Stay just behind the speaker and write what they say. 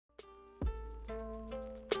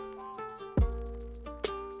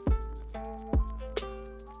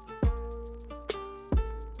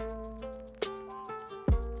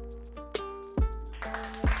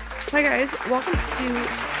Hi guys, welcome to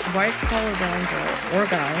White Collar Brown Girl or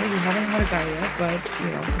Guy. We haven't had a guy yet, but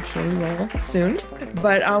I'm sure we will soon.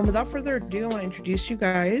 But without further ado, I want to introduce you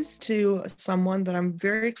guys to someone that I'm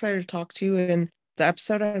very excited to talk to. And the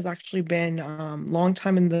episode has actually been long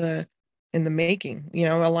time in the making,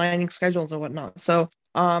 aligning schedules and whatnot. So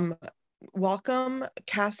welcome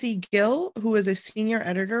Cassie Gill, who is a senior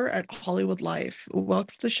editor at Hollywood Life.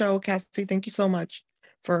 Welcome to the show, Cassie. Thank you so much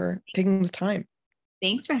for taking the time.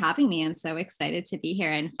 Thanks for having me. I'm so excited to be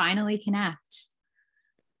here and finally connect.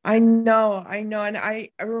 I know. And I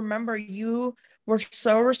remember you were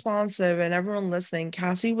so responsive and everyone listening.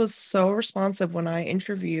 Cassie was so responsive when I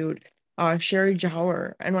interviewed Sherry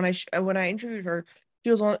Jower. And when I interviewed her, she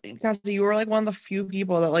was Cassie, you were like one of the few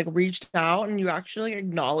people that like reached out and you actually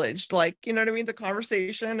acknowledged, like, you know what I mean, the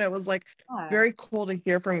conversation. It was like Yeah. very cool to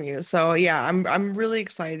hear from you. So yeah, I'm really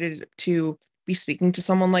excited to be speaking to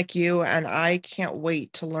someone like you, and I can't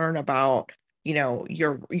wait to learn about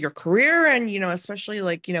your career and especially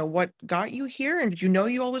like what got you here, and did you know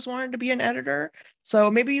you always wanted to be an editor?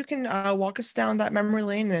 So maybe you can walk us down that memory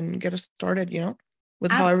lane and get us started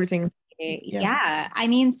with how everything. Yeah. Yeah. I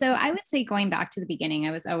mean, so I would say going back to the beginning,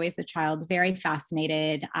 I was always a child very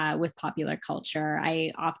fascinated with popular culture.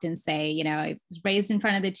 I often say, I was raised in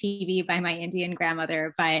front of the TV by my Indian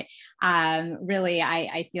grandmother, but really,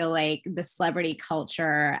 I feel like the celebrity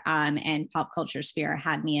culture and pop culture sphere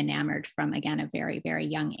had me enamored from, again, a very, very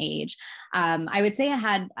young age. I would say I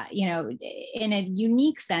had, in a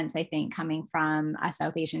unique sense, I think, coming from a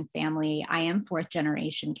South Asian family, I am fourth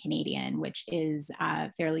generation Canadian, which is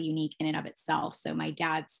fairly unique in and of itself. So my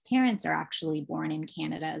dad's parents are actually born in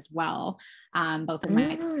Canada as well, both of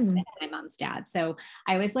Mm. my mom's dad. So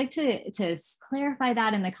I always like to clarify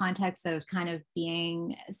that in the context of kind of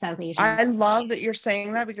being South Asian. I love that you're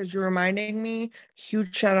saying that because you're reminding me.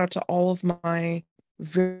 Huge shout out to all of my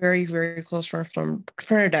very, very close friends from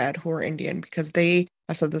Trinidad who are Indian, because they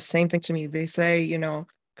have said the same thing to me. They say,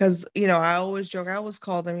 because I always joke, I always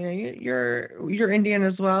call them, you're Indian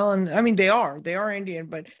as well. And I mean they are Indian,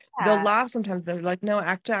 but they'll Yeah. laugh sometimes. They're like, no,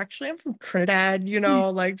 actually I'm from Trinidad,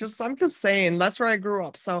 like I'm just saying that's where I grew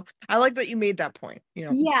up. So I like that you made that point.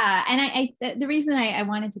 Yeah, and the reason I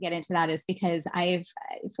wanted to get into that is because I've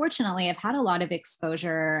had a lot of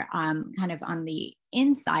exposure, kind of on the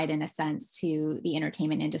inside, in a sense, to the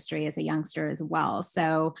entertainment industry as a youngster as well.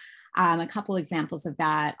 So a couple examples of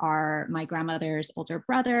that are my grandmother's older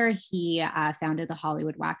brother. He founded the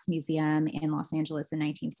Hollywood Wax Museum in Los Angeles in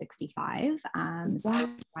 1965. So Wow.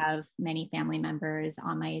 I have many family members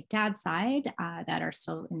on my dad's side that are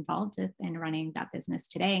still involved in running that business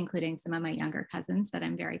today, including some of my younger cousins that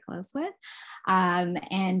I'm very close with.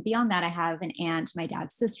 And beyond that, I have an aunt. My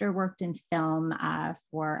dad's sister worked in film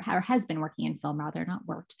or has been working in film, rather, not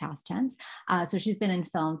worked, past tense. So she's been in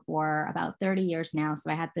film for about 30 years now. So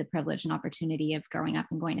I had the privilege and opportunity of growing up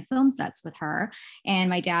and going to film sets with her.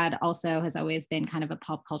 And my dad also has always been kind of a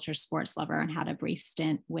pop culture sports lover and had a brief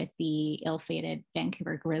stint with the ill-fated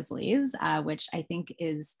Vancouver Grizzlies, which I think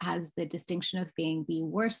has the distinction of being the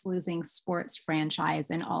worst losing sports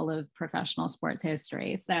franchise in all of professional sports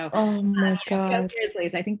history. So Oh my Go God.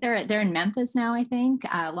 Grizzlies! I think they're in Memphis now. I think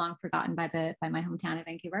long forgotten by my hometown of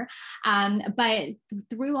Vancouver. But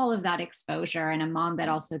through all of that exposure, and a mom that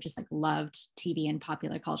also just like loved TV and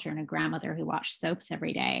popular culture, and a grandmother who watched soaps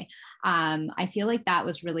every day, I feel like that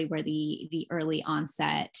was really where the early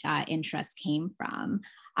onset interest came from.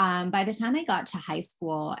 By the time I got to high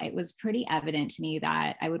school, it was pretty evident to me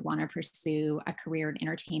that I would want to pursue a career in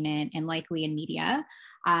entertainment and likely in media.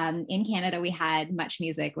 In Canada, we had Much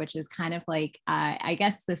Music, which is kind of like, I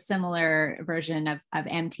guess, the similar version of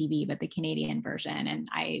MTV, but the Canadian version. And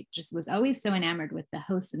I just was always so enamored with the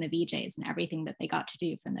hosts and the VJs and everything that they got to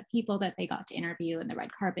do, from the people that they got to interview and the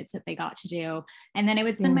red carpets that they got to do. And then I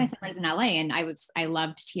would spend my Mm. summers in LA, and I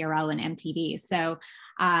loved TRL and MTV. So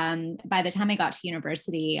by the time I got to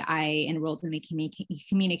university, I enrolled in the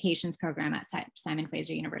communications program at Simon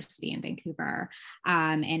Fraser University in Vancouver,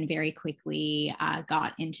 and very quickly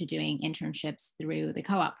got into doing internships through the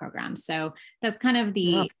co-op program. So that's kind of Wow.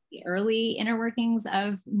 the early inner workings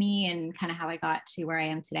of me and kind of how I got to where I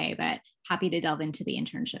am today, but happy to delve into the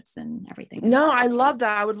internships and everything as No, well. I love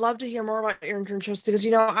that. I would love to hear more about your internships because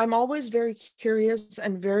I'm always very curious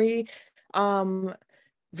and um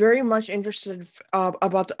very much interested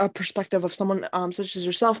about a perspective of someone such as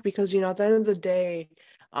yourself, because at the end of the day,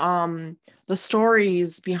 the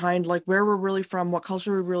stories behind like where we're really from, what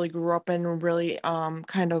culture we really grew up in, and really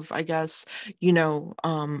kind of, I guess, you know,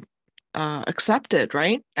 accepted,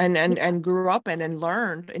 right? And grew up in and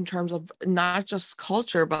learned in terms of not just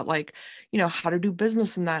culture, but like, you know, how to do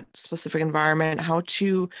business in that specific environment, how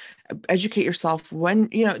to educate yourself when,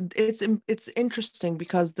 you know, it's interesting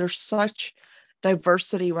because there's such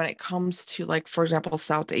diversity when it comes to like, for example,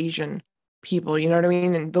 South Asian people, you know what I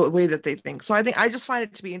mean? And the way that they think. So I think I just find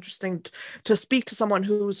it to be interesting to speak to someone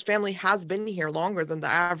whose family has been here longer than the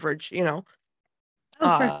average, you know, Oh,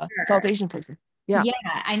 for South sure. Asian person. Yeah. Yeah,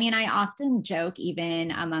 I mean, I often joke,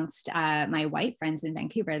 even amongst my white friends in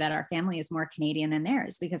Vancouver, that our family is more Canadian than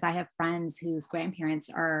theirs because I have friends whose grandparents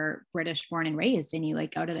are British born and raised, and you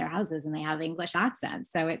like go to their houses and they have English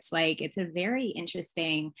accents. So it's like, it's a very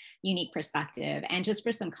interesting, unique perspective. And just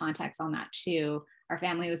for some context on that, too, our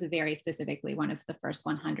family was very specifically one of the first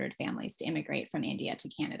 100 families to immigrate from India to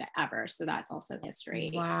Canada ever. So that's also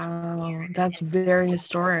history. Wow, that's very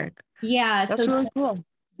historic. Yeah, That's really cool.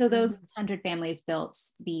 so those Mhm. 100 families built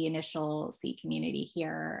the initial Sikh community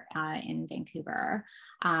here in Vancouver.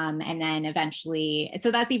 And then eventually,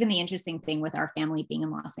 so that's even the interesting thing with our family being in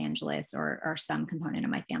Los Angeles, or some component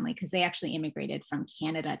of my family, because they actually immigrated from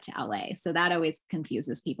Canada to LA. So that always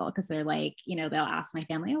confuses people because they're like, you know, they'll ask my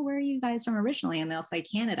family, oh, where are you guys from originally? And they'll say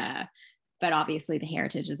Canada. But obviously the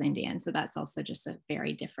heritage is Indian. So that's also just a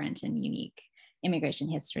very different and unique immigration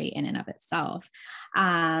history in and of itself.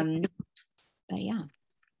 Um, but yeah.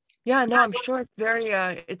 Yeah, no, I'm sure it's very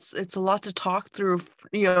it's a lot to talk through,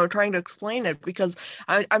 you know, trying to explain it because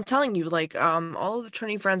I'm telling you, like all of the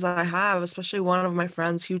Trini friends I have, especially one of my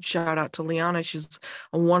friends, huge shout out to Liana. She's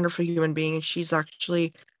a wonderful human being, and she's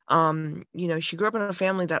actually you know, she grew up in a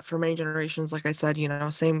family that for many generations, like I said, you know,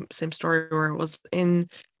 same story where it was in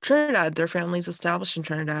Trinidad, their family's established in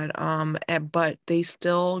Trinidad, but they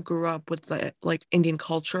still grew up with the like Indian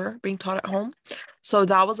culture being taught at home. So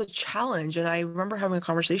that was a challenge. And I remember having a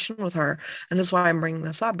conversation with her. And that's why I'm bringing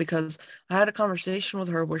this up because I had a conversation with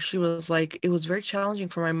her where she was like, it was very challenging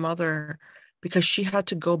for my mother because she had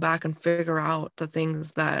to go back and figure out the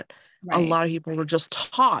things that a Right. lot of people were just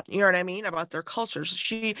taught, you know what I mean, about their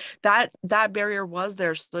cultures. That barrier was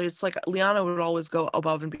there. So it's like Liana would always go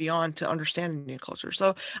above and beyond to understand Indian culture.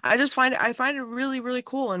 So I find it really, really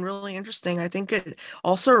cool and really interesting. I think it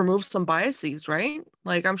also removes some biases, right?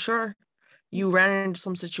 Like I'm sure you ran into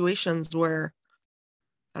some situations where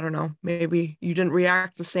I don't know, maybe you didn't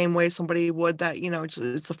react the same way somebody would that, you know, it's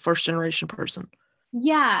a first generation person.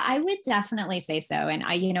 Yeah, I would definitely say so. And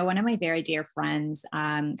I, you know, one of my very dear friends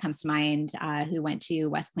comes to mind who went to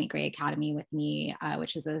West Point Grey Academy with me,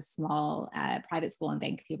 which is a small private school in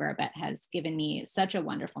Vancouver, but has given me such a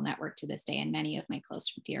wonderful network to this day. And many of my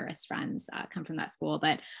close, dearest friends come from that school.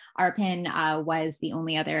 But Arpin was the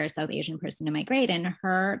only other South Asian person in my grade, and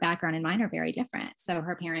her background and mine are very different. So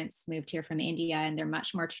her parents moved here from India, and they're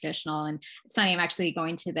much more traditional. And it's funny, I'm actually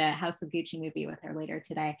going to the House of Gucci movie with her later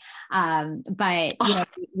today. But you know,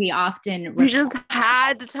 Oh, we often you just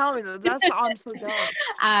had to tell me that. I'm so jealous.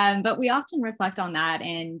 but we often reflect on that.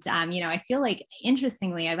 And, you know, I feel like,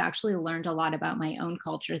 interestingly, I've actually learned a lot about my own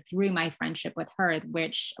culture through my friendship with her,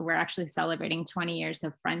 which we're actually celebrating 20 years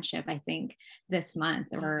of friendship, I think, this month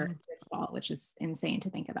or Mhm. this fall, which is insane to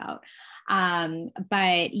think about.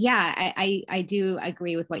 But yeah, I do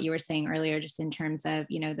agree with what you were saying earlier, just in terms of,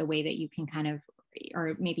 you know, the way that you can kind of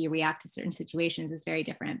or maybe react to certain situations is very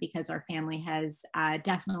different because our family has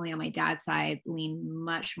definitely on my dad's side leaned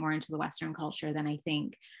much more into the Western culture than I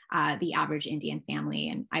think the average Indian family.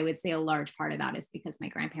 And I would say a large part of that is because my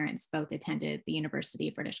grandparents both attended the University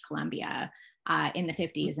of British Columbia in the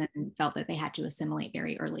 50s and felt that they had to assimilate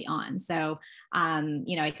very early on. So,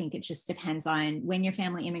 you know, I think it just depends on when your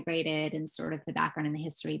family immigrated and sort of the background and the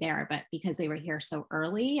history there. But because they were here so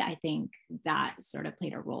early, I think that sort of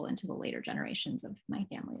played a role into the later generations of my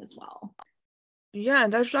family as well. Yeah,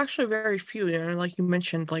 and there's actually very few, you know, like you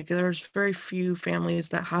mentioned, like there's very few families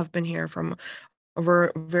that have been here from a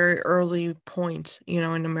very early point, you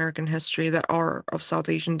know, in American history that are of South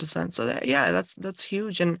Asian descent. So that, yeah, that's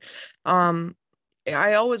huge. And um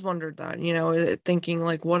I always wondered that, you know, thinking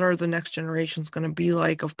like what are the next generations going to be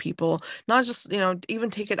like of people, not just, you know,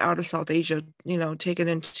 even take it out of South Asia, you know, take it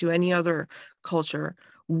into any other culture.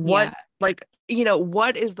 What Yeah. like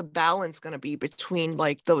what is the balance going to be between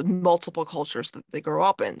like the multiple cultures that they grow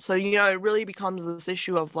up in? So, it really becomes this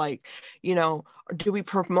issue of like, you know, do we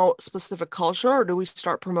promote specific culture, or do we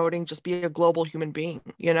start promoting just be a global human being,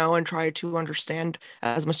 and try to understand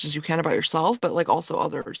as much as you can about yourself, but like also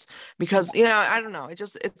others? Because, I don't know,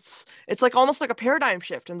 it's like almost like a paradigm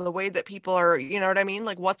shift in the way that people are, you know what I mean?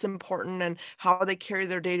 Like what's important and how they carry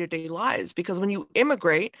their day-to-day lives. Because when you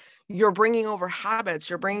immigrate, you're bringing over habits,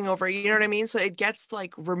 you're bringing over, you know what I mean? So it gets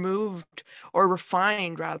like removed or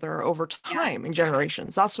refined rather over Yeah. time in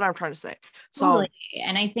generations. That's what I'm trying to say. Totally. So,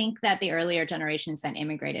 And I think that the earlier generations that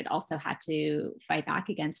immigrated also had to fight back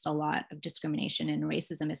against a lot of discrimination and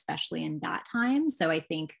racism, especially in that time. So I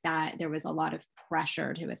think that there was a lot of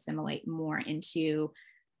pressure to assimilate more into,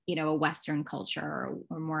 a Western culture,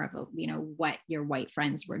 or more of a, what your white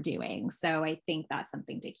friends were doing. So I think that's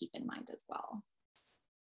something to keep in mind as well.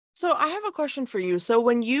 so I have a question for you. So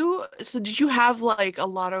did you have like a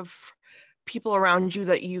lot of people around you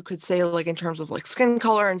that you could say like in terms of like skin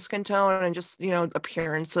color and skin tone and just,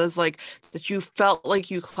 appearances like that you felt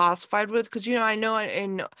like you classified with? Because, I know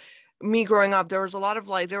in me growing up, there was a lot of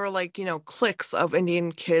like, there were like, cliques of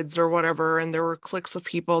Indian kids or whatever, and there were cliques of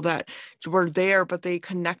people that were there, but they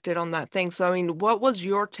connected on that thing. So, I mean, what was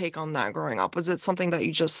your take on that growing up? Was it something that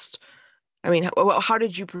you just, I mean, how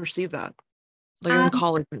did you perceive that? Like in Um,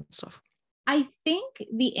 college and stuff. I think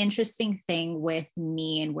the interesting thing with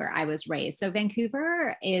me and where I was raised, so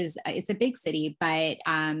Vancouver it's a big city, but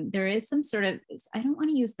there is some sort of, I don't want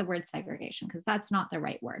to use the word segregation because that's not the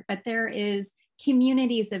right word, but there is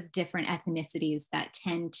communities of different ethnicities that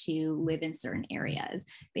tend to live in certain areas.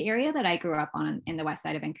 The area that I grew up on in the west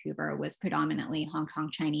side of Vancouver was predominantly Hong Kong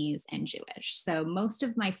Chinese and Jewish. So most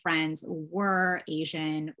of my friends were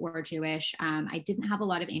Asian or Jewish. I didn't have a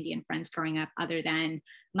lot of Indian friends growing up other than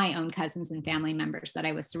my own cousins and family members that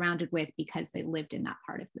I was surrounded with because they lived in that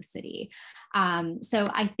part of the city. So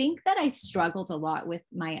I think that I struggled a lot with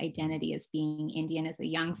my identity as being Indian as a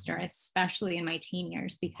youngster, especially in my teen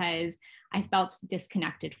years, because I felt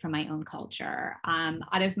disconnected from my own culture.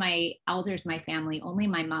 Out of my elders, my family, only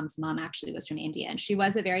my mom's mom actually was from India. And she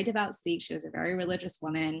was a very devout Sikh. She was a very religious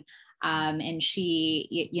woman. And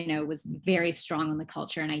she, was very strong on the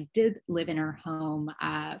culture. And I did live in her home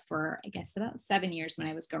for, I guess, about 7 years when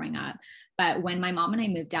I was growing up. But when my mom and I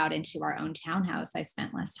moved out into our own townhouse, I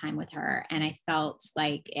spent less time with her. And I felt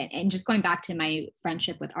like, and just going back to my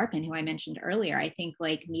friendship with Arpan, who I mentioned earlier, I think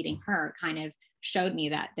like meeting her kind of showed me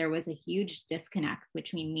that there was a huge disconnect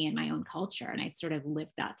between me and my own culture. And I sort of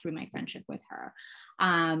lived that through my friendship with her.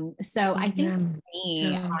 So I think for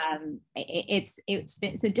me, Yeah.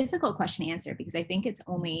 it's a difficult question to answer because I think it's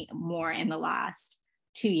only more in the last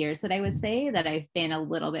 2 years that I would say that I've been a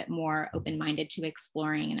little bit more open-minded to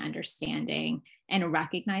exploring and understanding and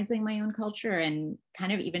recognizing my own culture and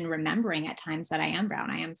kind of even remembering at times that I am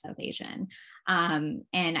brown, I am South Asian. And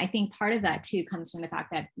I think part of that too comes from the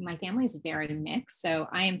fact that my family is very mixed. So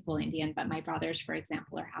I am full Indian, but my brothers, for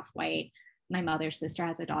example, are half white. My mother's sister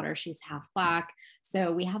has a daughter, she's half Black.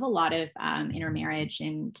 So we have a lot of intermarriage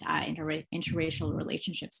and interracial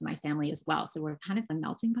relationships in my family as well. So we're kind of a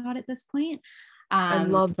melting pot at this point. I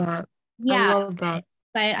Um, love that. I yeah, love that.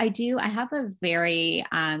 but I have a very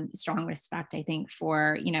strong respect, I think,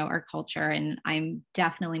 for, our culture. And I'm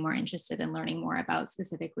definitely more interested in learning more about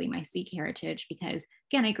specifically my Sikh heritage, because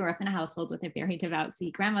again, I grew up in a household with a very devout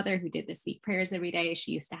Sikh grandmother who did the Sikh prayers every day.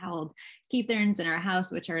 She used to hold kirtans in our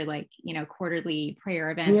house, which are like, quarterly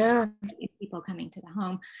prayer events, Yeah. people coming to the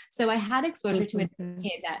home. So I had exposure to it as a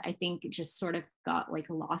kid that I think just sort of got like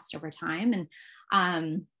lost over time.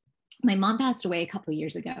 And my mom passed away a couple of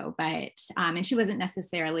years ago, but and she wasn't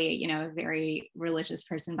necessarily, a very religious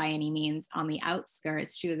person by any means. On the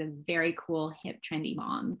outskirts, she was a very cool, hip, trendy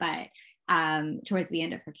mom. But towards the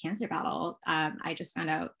end of her cancer battle, I just found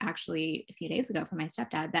out actually a few days ago from my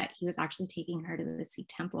stepdad that he was actually taking her to the Sikh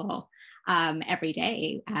temple every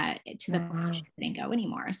day to the point she couldn't go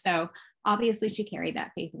anymore. So obviously she carried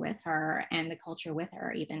that faith with her and the culture with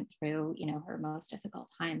her, even through, her most difficult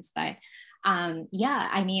times. But yeah,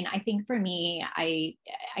 I mean, I think for me, I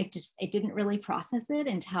didn't really process it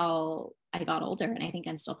until I got older. And I think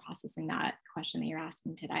I'm still processing that question that you're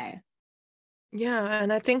asking today. Yeah,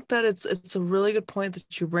 and I think that it's a really good point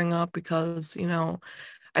that you bring up because,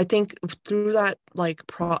 I think through that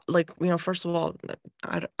first of all,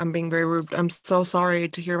 I'm being very rude. I'm so sorry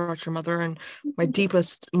to hear about your mother, and my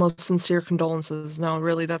deepest, most sincere condolences. No,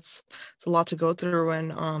 really, it's a lot to go through,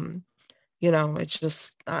 and it's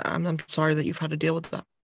just I'm sorry that you've had to deal with that.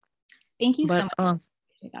 Thank you so But much.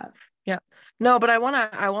 yeah, no, but I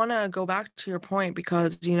wanna go back to your point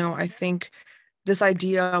because I think this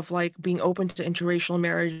idea of like being open to interracial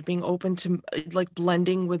marriage, being open to like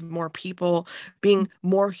blending with more people, being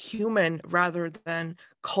more human rather than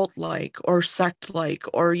cult-like or sect-like,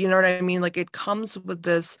 or you know what I mean? Like it comes with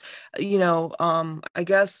this, I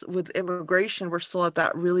guess with immigration, we're still at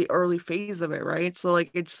that really early phase of it, right? So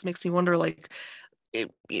like it just makes me wonder, like a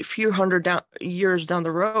few years down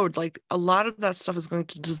the road, like a lot of that stuff is going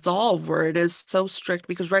to dissolve where it is so strict.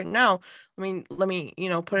 Because right now, I mean, let me,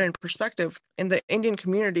 put it in perspective. In the Indian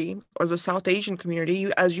community or the South Asian community,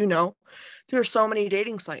 as you know, there's so many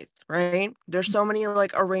dating sites, right? There's so many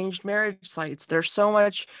like arranged marriage sites. There's so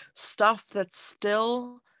much stuff that's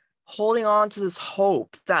still holding on to this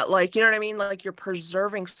hope that, like, you know what I mean? Like you're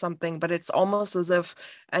preserving something, but it's almost as if,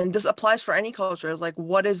 and this applies for any culture, is like,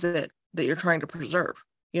 what is it that you're trying to preserve?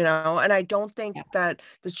 And I don't think Yeah. that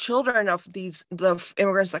the children of the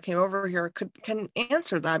immigrants that came over here can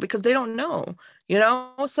answer that because they don't know.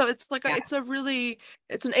 So it's like Yeah. it's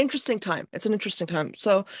an interesting time. It's an interesting time.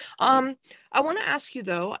 So I want to ask you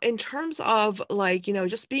though, in terms of like,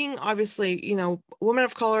 just being obviously, women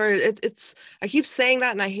of color, it's, I keep saying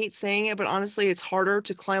that and I hate saying it, but honestly, it's harder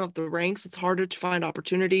to climb up the ranks. It's harder to find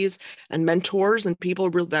opportunities and mentors and people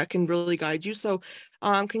that can really guide you. So,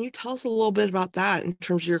 can you tell us a little bit about that in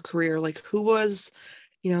terms of your career? Like who was,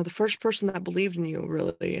 the first person that believed in you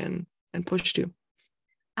really and pushed you?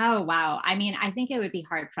 Oh, wow. I mean, I think it would be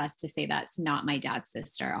hard pressed to say that's not my dad's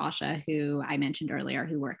sister, Asha, who I mentioned earlier,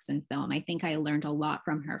 who works in film. I think I learned a lot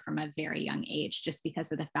from her from a very young age, just because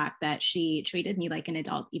of the fact that she treated me like an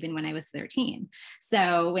adult even when I was 13.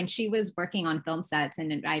 So when she was working on film sets,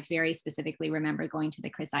 and I very specifically remember going to the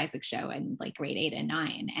Chris Isaak show in like grade 8 and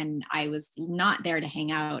 9, and I was not there to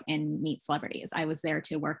hang out and meet celebrities. I was there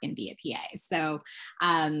to work and be a PA. So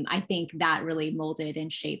I think that really molded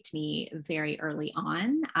and shaped me very early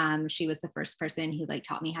on. She was the first person who like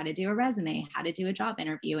taught me how to do a resume, how to do a job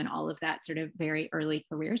interview, and all of that sort of very early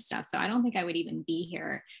career stuff. So I don't think I would even be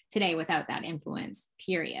here today without that influence,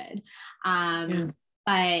 period. Yeah.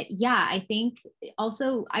 But yeah, I think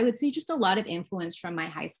also I would say just a lot of influence from my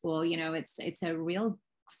high school.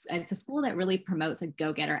 It's a school that really promotes a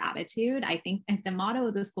go-getter attitude. I think the motto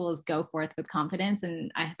of the school is go forth with confidence. And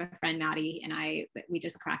I have a friend, Maddie, and we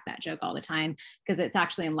just crack that joke all the time because it's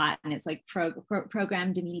actually in Latin. It's like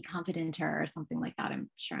program domini confidenter or something like that. I'm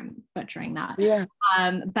sure I'm butchering that. Yeah.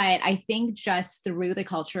 But I think just through the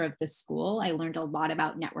culture of the school, I learned a lot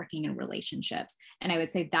about networking and relationships. And I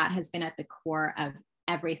would say that has been at the core of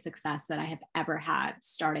every success that I have ever had,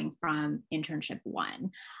 starting from internship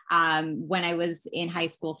one. When I was in high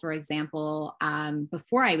school, for example,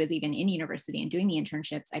 before I was even in university and doing the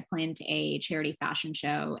internships, I planned a charity fashion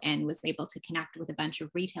show and was able to connect with a bunch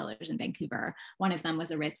of retailers in Vancouver. One of them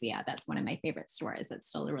was Aritzia. That's one of my favorite stores. That's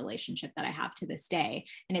still a relationship that I have to this day.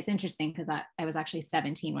 And it's interesting because I was actually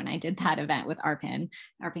 17 when I did that event with Arpin.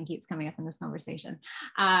 Arpin keeps coming up in this conversation.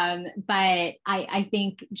 But I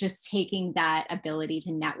think just taking that ability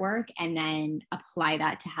to network and then apply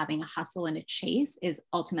that to having a hustle and a chase is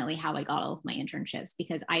ultimately how I got all of my internships,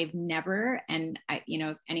 because I've never, and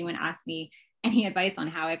if anyone asks me any advice on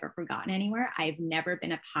how I've ever gotten anywhere, I've never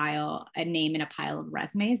been a name in a pile of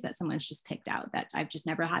resumes that someone's just picked out. That I've just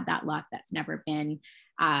never had that luck. That's never been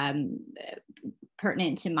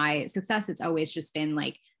pertinent to my success. It's always just been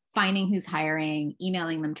like finding who's hiring,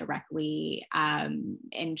 emailing them directly, and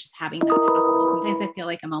just having that hustle. Sometimes I feel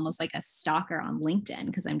like I'm almost like a stalker on LinkedIn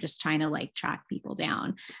because I'm just trying to like track people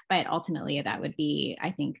down. But ultimately, that would be,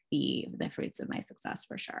 I think, the fruits of my success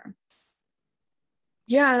for sure.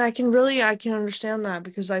 Yeah, and I can understand that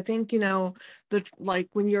because I think, that like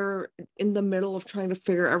when you're in the middle of trying to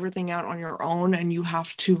figure everything out on your own and you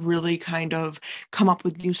have to really kind of come up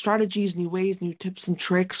with new strategies, new ways, new tips and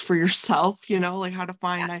tricks for yourself, like how to Yeah.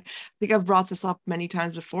 find, I think I've brought this up many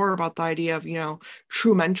times before about the idea of,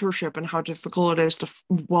 true mentorship and how difficult it is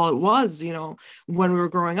well, it was, when we were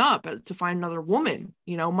growing up to find another woman,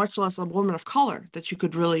 much less a woman of color that you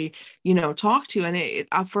could really, talk to.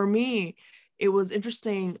 And for me, it was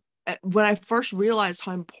interesting when I first realized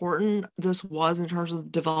how important this was in terms of the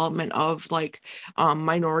development of like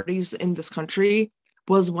minorities in this country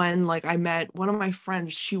was when like I met one of my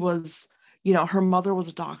friends. She was, her mother was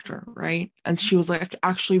a doctor, right? And she was like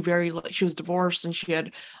actually very like she was divorced and she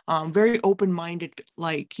had very open-minded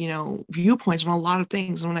like, viewpoints on a lot of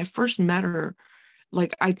things. And when I first met her,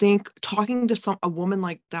 like I think talking to a woman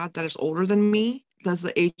like that is older than me, that's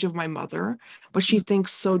the age of my mother, but she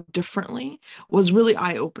thinks so differently, was really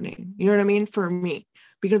eye-opening. You know what I mean? For me,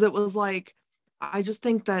 because it was like I just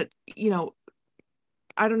think that,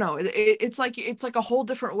 I don't know, it's like a whole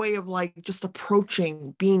different way of like just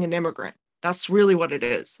approaching being an immigrant. That's really what it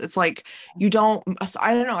is. It's like you don't,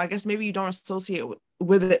 I don't know, I guess maybe you don't associate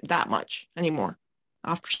with it that much anymore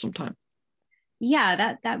after some time.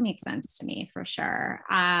 Yeah, that makes sense to me for sure.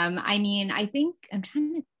 I mean, I think I'm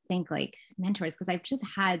trying to think like mentors because I've just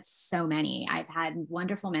had so many. I've had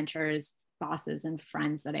wonderful mentors, bosses, and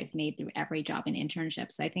friends that I've made through every job and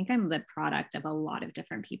internship. So I think I'm the product of a lot of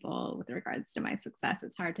different people with regards to my success.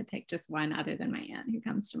 It's hard to pick just one other than my aunt who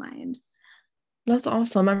comes to mind. That's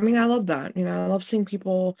awesome. I mean, I love that. I love seeing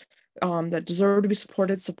people that deserve to be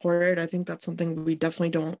supported. I think that's something we definitely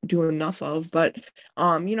don't do enough of. But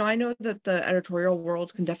I know that the editorial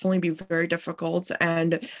world can definitely be very difficult.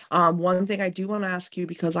 And one thing I do want to ask you,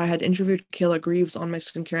 because I had interviewed Kayla Greaves on my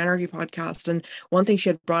Skincare Anarchy podcast, and one thing she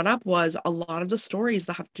had brought up was a lot of the stories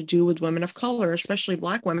that have to do with women of color, especially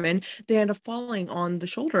Black women, they end up falling on the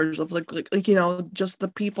shoulders of just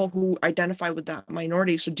the people who identify with that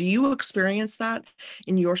minority. So do you experience that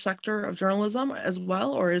in your sector of journalism as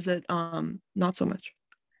well, or is it not so much?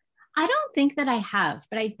 I don't think that I have,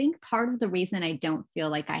 but I think part of the reason I don't feel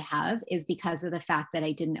like I have is because of the fact that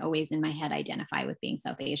I didn't always in my head identify with being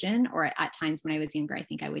South Asian, or at times when I was younger, I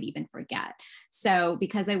think I would even forget. So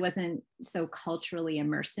because I wasn't so culturally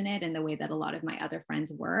immersed in it in the way that a lot of my other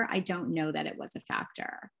friends were, I don't know that it was a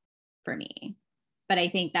factor for me. But I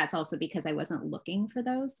think that's also because I wasn't looking for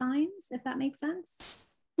those signs, if that makes sense.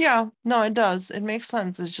 Yeah, no, it does. It makes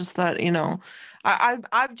sense. It's just that,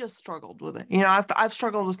 I've just struggled with it. I've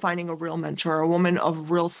struggled with finding a real mentor, a woman of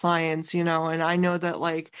real science, and I know that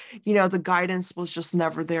the guidance was just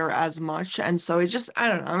never there as much. And so it's just, I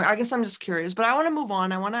don't know. I guess I'm just curious, but I want to move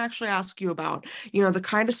on. I want to actually ask you about, the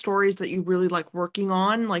kind of stories that you really like working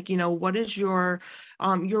on. Like, what is your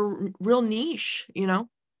real niche?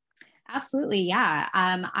 Absolutely, yeah.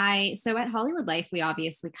 I so at Hollywood Life, we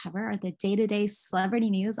obviously cover the day-to-day celebrity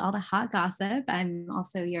news, all the hot gossip. I'm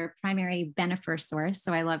also your primary Bennifer source,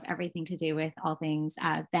 so I love everything to do with all things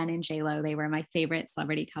Ben and J Lo. They were my favorite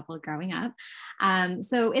celebrity couple growing up.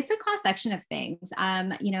 So it's a cross section of things.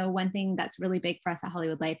 One thing that's really big for us at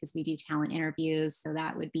Hollywood Life is we do talent interviews. So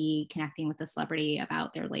that would be connecting with the celebrity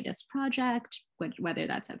about their latest project, whether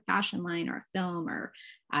that's a fashion line or a film or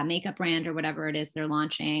a makeup brand or whatever it is they're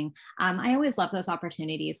launching. I always love those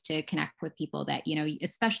opportunities to connect with people that,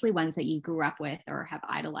 especially ones that you grew up with or have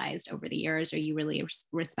idolized over the years, or you really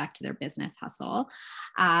respect their business hustle.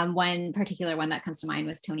 One particular one that comes to mind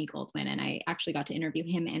was Tony Goldwyn, and I actually got to interview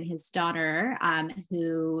him and his daughter,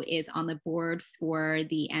 who is on the board for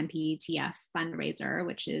the MPTF fundraiser,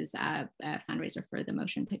 which is a fundraiser for the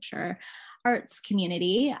motion picture arts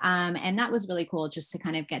community. And that was really cool just to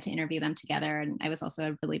kind of get to interview them together. And I was also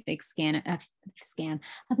a really big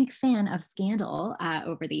a big fan of Scandal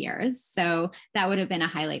over the years. So that would have been a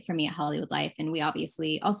highlight for me at Hollywood Life. And we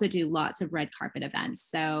obviously also do lots of red carpet events.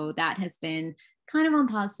 So that has been kind of on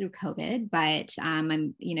pause through COVID, but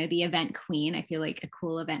I'm, the event queen. I feel like a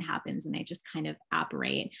cool event happens and I just kind of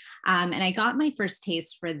operate. And I got my first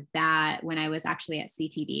taste for that when I was actually at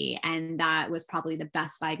CTV. And that was probably the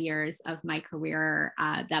best 5 years of my career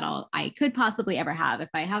that I could possibly ever have. If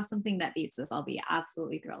I have something that beats this, I'll be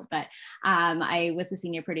absolutely thrilled. But I was a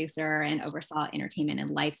senior producer and oversaw entertainment and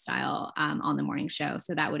lifestyle on the morning show.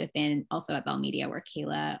 So that would have been also at Bell Media, where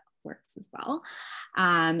Kayla works as well.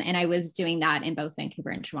 And I was doing that in both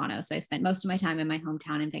Vancouver and Toronto. So I spent most of my time in my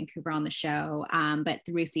hometown in Vancouver on the show. But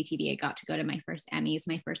through CTV, I got to go to my first Emmys,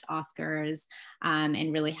 my first Oscars,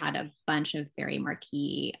 and really had a bunch of very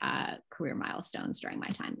marquee career milestones during my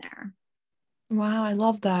time there. Wow, I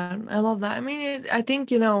love that. I love that. I mean, I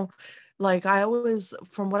think, like I always,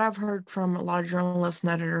 from what I've heard from a lot of journalists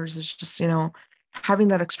and editors, is just, having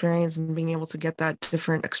that experience and being able to get that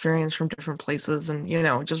different experience from different places and,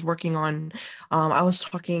 just working on, I was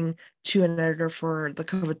talking to an editor for the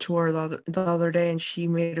cover tour the other day, and she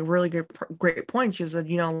made a really great point. She said,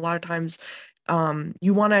 a lot of times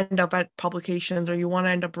you want to end up at publications, or you want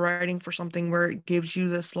to end up writing for something where it gives you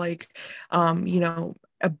this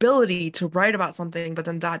ability to write about something, but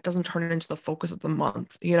then that doesn't turn it into the focus of the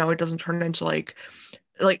month. It doesn't turn it into like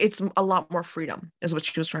it's a lot more freedom is what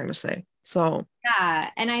she was trying to say. So Yeah,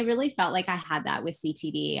 and I really felt like I had that with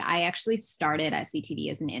CTV. I actually started at CTV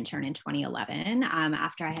as an intern in 2011.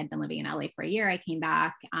 After I had been living in LA for a year, I came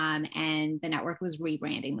back and the network was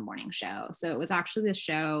rebranding the morning show. So it was actually the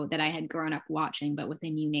show that I had grown up watching, but with a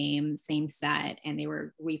new name, same set, and they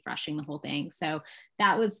were refreshing the whole thing. So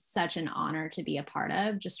that was such an honor to be a part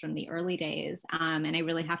of just from the early days. And I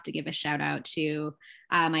really have to give a shout out to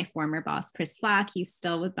my former boss, Chris Flack. He's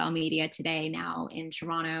still with Bell Media today, now in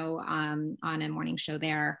Toronto on a morning show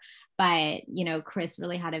there. But, you know, Chris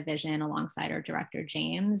really had a vision alongside our director,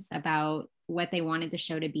 James, about what they wanted the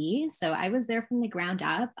show to be. So I was there from the ground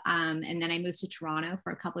up. And then I moved to Toronto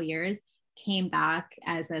for a couple of years, came back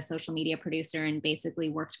as a social media producer, and basically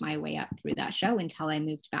worked my way up through that show until I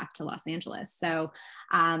moved back to Los Angeles. So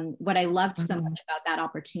what I loved so much about that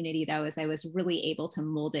opportunity, though, is I was really able to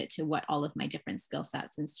mold it to what all of my different skill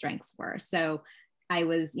sets and strengths were. So I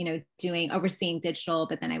was, you know, overseeing digital,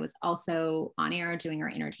 but then I was also on air doing our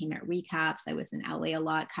entertainment recaps. I was in LA a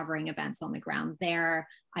lot, covering events on the ground there.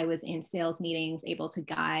 I was in sales meetings, able to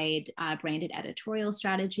guide branded editorial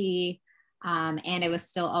strategy. And I was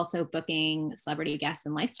still also booking celebrity guests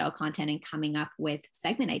and lifestyle content and coming up with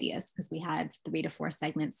segment ideas, because we had 3 to 4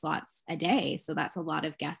 segment slots a day. So that's a lot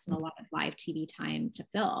of guests and a lot of live TV time to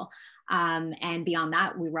fill. And beyond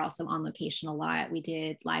that, we were also on location a lot. We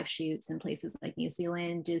did live shoots in places like New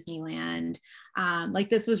Zealand, Disneyland. Like,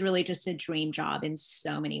 this was really just a dream job in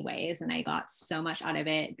so many ways. And I got so much out of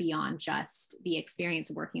it beyond just the experience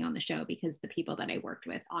of working on the show, because the people that I worked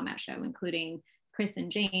with on that show, including Chris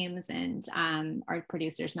and James and our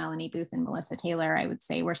producers, Melanie Booth and Melissa Taylor, I would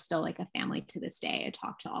say we're still like a family to this day. I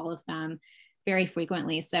talk to all of them very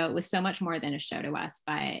frequently. So it was so much more than a show to us,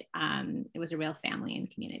 but it was a real family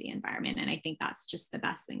and community environment. And I think that's just the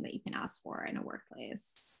best thing that you can ask for in a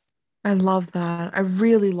workplace. I love that. I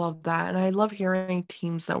really love that. And I love hearing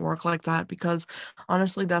teams that work like that, because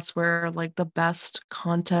honestly, that's where like the best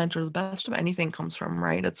content or the best of anything comes from,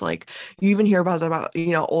 right? It's like you even hear about,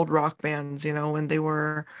 old rock bands, when they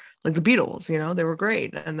were like the Beatles, they were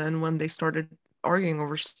great. And then when they started arguing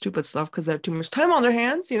over stupid stuff because they had too much time on their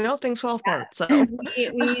hands, things fell apart. So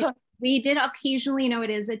we did occasionally, it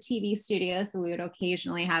is a TV studio, so we would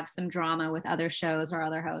occasionally have some drama with other shows or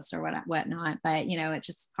other hosts or whatnot. But it's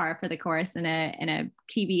just par for the course in a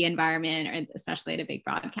TV environment, or especially at a big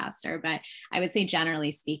broadcaster. But I would say,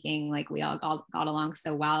 generally speaking, like, we all got along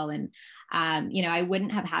so well. And I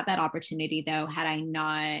wouldn't have had that opportunity, though, had I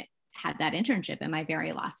not had that internship in my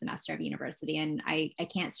very last semester of university. And I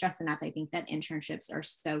can't stress enough, I think that internships are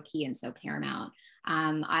so key and so paramount.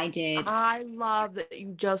 I love that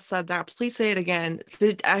you just said that. Please say it again.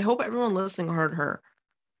 I hope everyone listening heard her.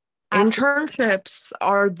 Absolutely. Internships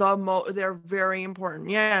are they're very important.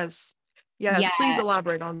 Yes. Yes, yeah. Please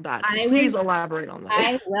elaborate on that. Elaborate on that.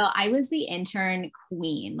 I will. I was the intern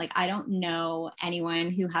queen. Like, I don't know anyone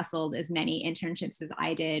who hustled as many internships as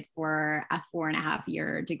I did for a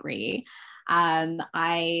 4.5-year degree.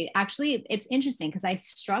 It's interesting because I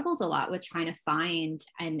struggled a lot with trying to find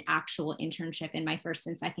an actual internship in my first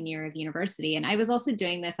and second year of university. And I was also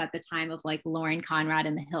doing this at the time of like Lauren Conrad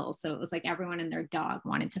and the Hills. So it was like everyone and their dog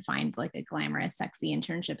wanted to find like a glamorous, sexy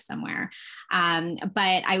internship somewhere.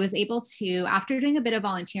 But I was able to, after doing a bit of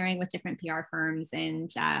volunteering with different PR firms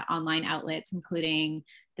and online outlets, including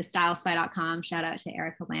thestylespy.com, shout out to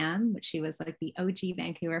Erica Lamb, which she was like the OG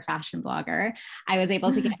Vancouver fashion blogger. I was able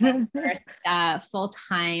to get my first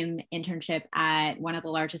full-time internship at one of the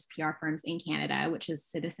largest PR firms in Canada, which is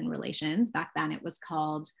Citizen Relations. Back then it was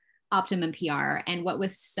called Optimum PR. And what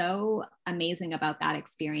was so amazing about that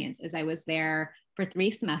experience is I was there for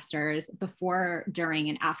 3 semesters before, during,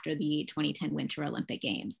 and after the 2010 Winter Olympic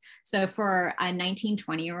Games. So for a 19,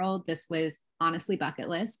 20-year-old, this was honestly bucket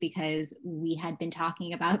list, because we had been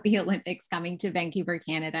talking about the Olympics coming to Vancouver,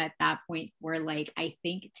 Canada at that point for like, I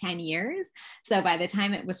think 10 years. So by the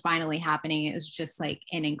time it was finally happening, it was just like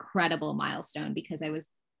an incredible milestone, because I was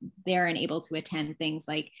there and able to attend things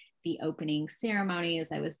like the opening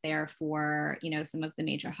ceremonies. I was there for, some of the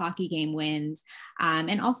major hockey game wins,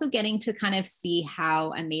 and also getting to kind of see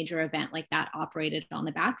how a major event like that operated on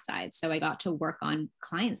the backside. So I got to work on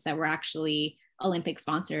clients that were actually Olympic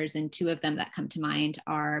sponsors, and 2 of them that come to mind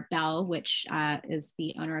are Bell, which is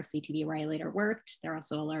the owner of CTV, where I later worked. They're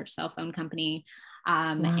also a large cell phone company.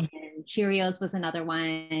 And Cheerios was another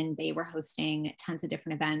one. They were hosting tons of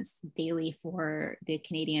different events daily for the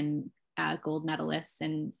Canadian gold medalists,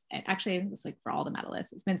 and actually it was like for all the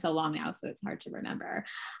medalists. It's been so long now, so it's hard to remember.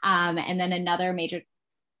 And then another major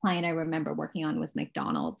client I remember working on was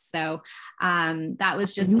McDonald's. So that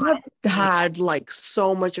was just, you have had like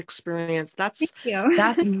so much experience. That's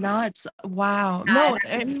nuts. Wow. No,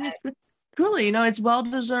 I mean, it's truly, it's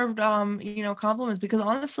well-deserved compliments, because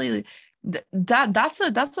honestly, that's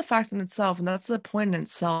a fact in itself, and that's the point in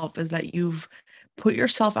itself, is that you've put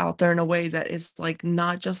yourself out there in a way that is like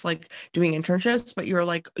not just like doing internships, but you're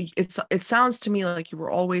like, it sounds to me like you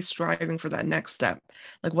were always striving for that next step.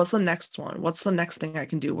 Like, what's the next one? What's the next thing I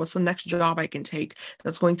can do? What's the next job I can take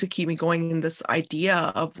that's going to keep me going in this idea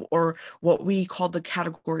of, or what we call the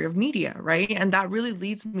category of media, right? And that really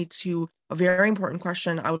leads me to a very important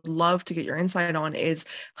question I would love to get your insight on is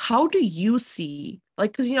how do you see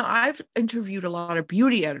like because I've interviewed a lot of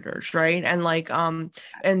beauty editors, right? And like and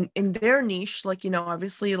in their niche, like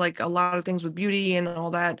obviously like a lot of things with beauty and all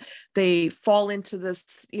that, they fall into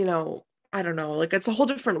this, I don't know, like it's a whole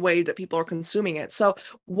different way that people are consuming it. So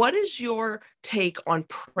what is your take on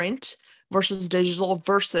print versus digital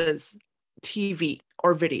versus TV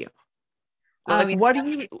or video? Oh, Like, yeah. what do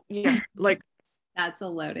you, yeah, like, That's a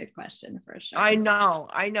loaded question for sure. I know,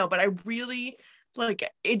 but I really like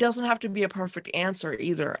it doesn't have to be a perfect answer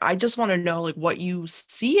either. I just want to know like what you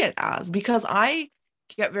see it as because I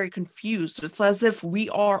get very confused. It's as if we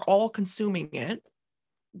are all consuming it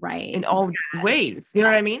in Right. all ways. You know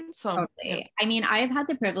what I mean? So, yeah. Totally. I mean, I've had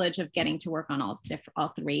the privilege of getting to work on all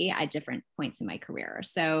three at different points in my career.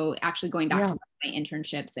 So actually going back Yeah. to my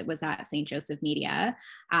internships, it was at St. Joseph Media.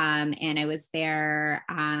 And I was there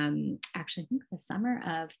actually I think the summer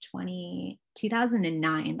of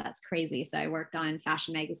 2009. That's crazy. So I worked on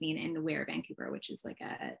Fashion Magazine in Wear Vancouver, which is like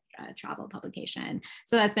a travel publication.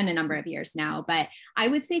 So that's been a number of years now. But I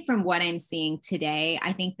would say from what I'm seeing today,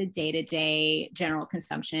 I think the day-to-day general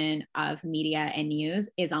consumption of media and news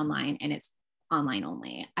is online, and it's online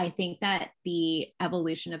only. I think that the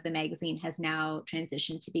evolution of the magazine has now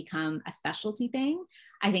transitioned to become a specialty thing.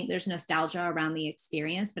 I think there's nostalgia around the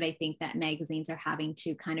experience, but I think that magazines are having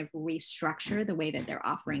to kind of restructure the way that they're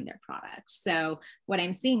offering their products. So what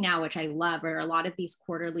I'm seeing now, which I love, are a lot of these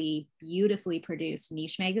quarterly, beautifully produced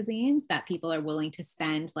niche magazines that people are willing to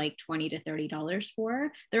spend like $20 to $30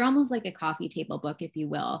 for. They're almost like a coffee table book, if you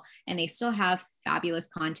will. And they still have fabulous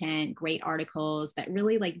content, great articles, but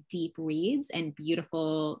really like deep reads and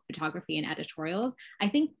beautiful photography and editorials. I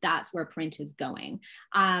think that's where print is going.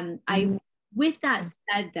 I With that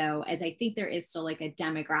said, though, as I think there is still like a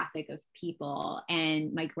demographic of people,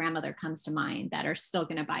 and my grandmother comes to mind, that are still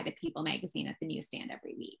going to buy the People magazine at the newsstand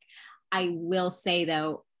every week. I will say,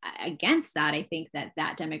 though, against that, I think that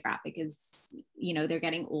that demographic is, they're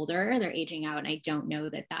getting older, they're aging out, and I don't know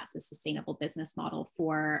that that's a sustainable business model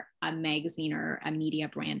for a magazine or a media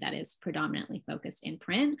brand that is predominantly focused in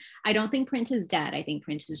print. I don't think print is dead. I think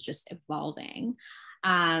print is just evolving.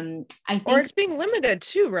 I Or think, it's being limited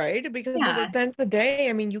too, right? Because yeah, at the end of the day,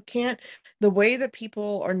 I mean, you can't, the way that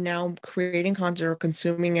people are now creating content or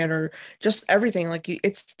consuming it or just everything, like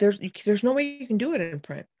there's no way you can do it in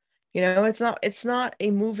print. It's not a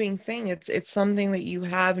moving thing. It's something that you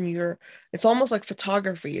have and it's almost like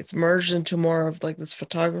photography. It's merged into more of like this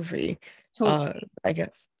photography, totally. I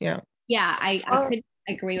guess. Yeah. Yeah, I Uh, could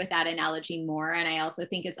agree with that analogy more. And I also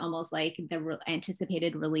think it's almost like the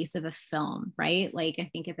anticipated release of a film, right? Like, I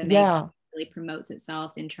think if a magazine yeah. really promotes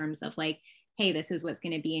itself in terms of like, hey, this is what's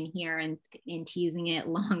going to be in here, and in teasing it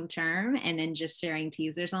long term, and then just sharing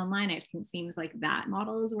teasers online, it seems like that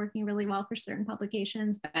model is working really well for certain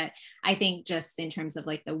publications. But I think just in terms of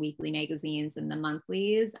like the weekly magazines and the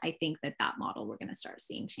monthlies, I think that that model we're going to start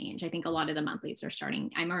seeing change. I think a lot of the monthlies are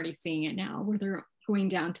starting, I'm already seeing it now, where they're going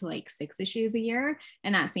down to like 6 issues a year,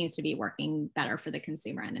 and that seems to be working better for the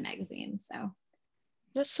consumer and the magazine. So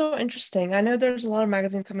That's so interesting. I know there's a lot of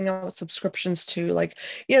magazines coming out with subscriptions too. Like,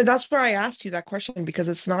 that's where I asked you that question because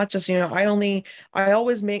it's not just, I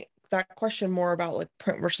always make that question more about like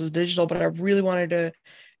print versus digital, but I really wanted to,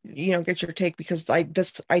 get your take because like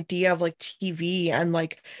this idea of like TV and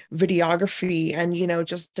like videography and,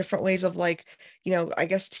 just different ways of like, I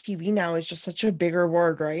guess TV now is just such a bigger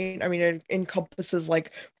word, right? I mean, it encompasses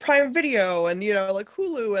like Prime Video and, like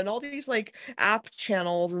Hulu and all these like app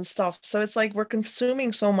channels and stuff. So it's like we're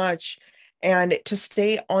consuming so much. And to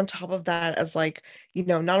stay on top of that as like,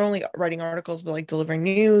 not only writing articles, but like delivering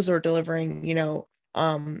news or delivering,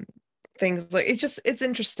 things like it's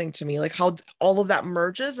interesting to me like how all of that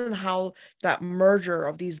merges and how that merger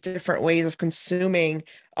of these different ways of consuming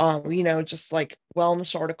just like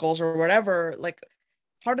wellness articles or whatever, like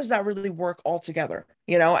how does that really work all together,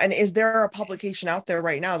 and is there a publication out there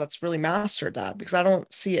right now that's really mastered that because I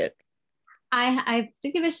don't see it. I have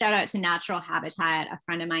to give a shout out to Natural Habitat. A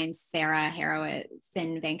friend of mine, Sarah Harrowitz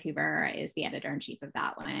in Vancouver, is the editor in chief of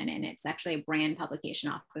that one. And it's actually a brand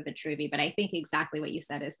publication off of Vitruvi. But I think exactly what you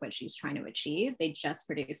said is what she's trying to achieve. They just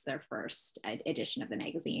produced their first edition of the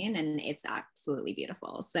magazine, and it's absolutely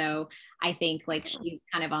beautiful. So I think like she's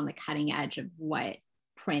kind of on the cutting edge of what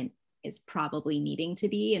print is probably needing to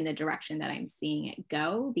be in the direction that I'm seeing it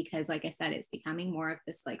go. Because like I said, it's becoming more of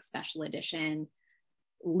this like special edition,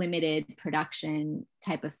 limited production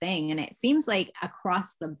type of thing. And it seems like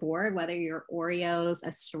across the board, whether you're Oreos, a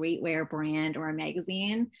streetwear brand, or a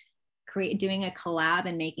magazine, doing a collab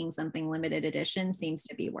and making something limited edition seems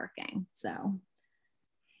to be working. So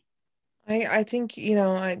I think,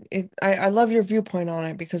 I love your viewpoint on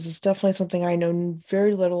it because it's definitely something I know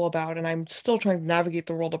very little about, and I'm still trying to navigate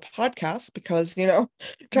the world of podcasts because, trying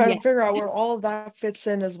Yeah. to figure out where all of that fits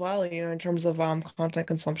in as well, in terms of content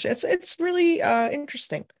consumption. It's really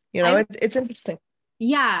interesting. I It's interesting.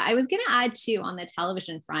 Yeah, I was going to add too on the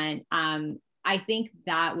television front. I think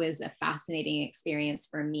that was a fascinating experience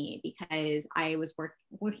for me because I was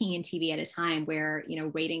working in TV at a time where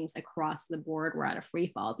ratings across the board were at a free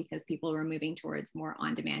fall because people were moving towards more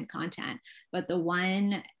on-demand content. But the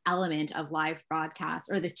one element of live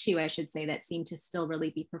broadcast, or the two, I should say, that seemed to still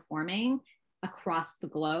really be performing across the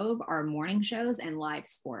globe are morning shows and live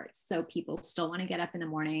sports. So people still want to get up in the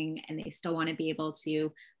morning and they still want to be able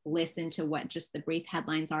to listen to what just the brief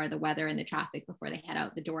headlines are, the weather and the traffic before they head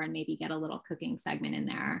out the door, and maybe get a little cooking segment in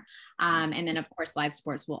there. And then, of course, live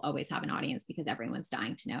sports will always have an audience because everyone's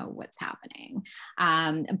dying to know what's happening.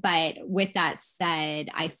 But with that said,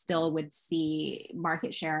 I still would see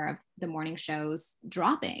market share of the morning shows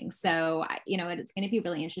dropping. So, it's going to be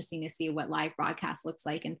really interesting to see what live broadcast looks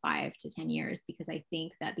like in 5 to 10 years, because I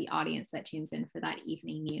think that the audience that tunes in for that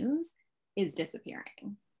evening news is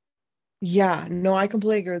disappearing. Yeah, no, I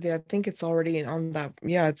completely agree with you. I think it's already on that,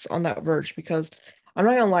 yeah, it's on that verge because I'm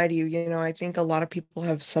not gonna lie to you, I think a lot of people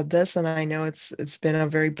have said this, and I know it's been a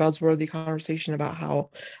very buzzworthy conversation about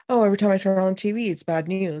how, oh, every time I turn on TV, it's bad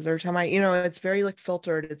news. Every time it's very like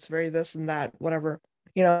filtered, it's very this and that, whatever,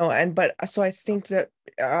 and but so I think that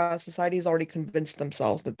society has already convinced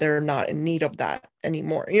themselves that they're not in need of that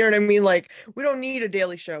anymore. You know what I mean? Like we don't need a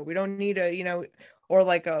daily show. We don't need a, or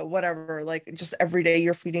like a whatever, like just every day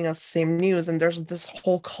you're feeding us the same news. And there's this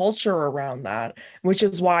whole culture around that, which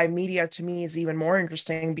is why media to me is even more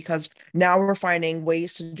interesting because now we're finding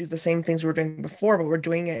ways to do the same things we were doing before, but we're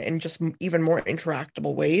doing it in just even more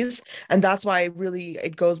interactable ways. And that's why really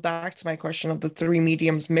it goes back to my question of the three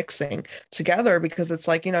mediums mixing together, because it's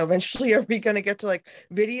like, eventually are we going to get to like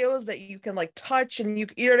videos that you can like touch and you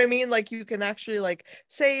know what I mean? Like you can actually like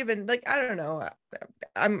save and like, I don't know.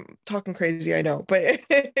 I'm talking crazy, I know, but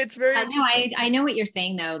it's very I know, interesting. I know what you're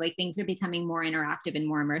saying though. Like things are becoming more interactive and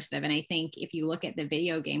more immersive. And I think if you look at the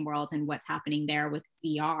video game world and what's happening there with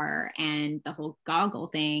VR and the whole goggle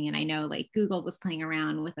thing, and I know like Google was playing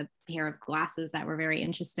around with a pair of glasses that were very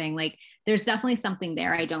interesting. Like there's definitely something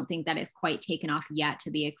there. I don't think that it's quite taken off yet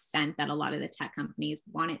to the extent that a lot of the tech companies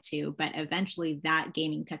want it to, but eventually that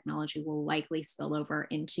gaming technology will likely spill over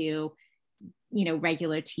into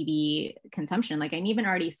regular TV consumption. Like I'm even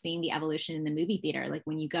already seeing the evolution in the movie theater, like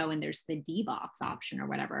when you go and there's the D box option or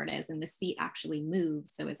whatever it is, and the seat actually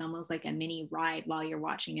moves, so it's almost like a mini ride while you're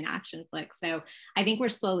watching an action flick. So I think we're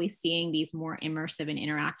slowly seeing these more immersive and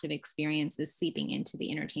interactive experiences seeping into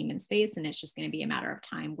the entertainment space, and it's just going to be a matter of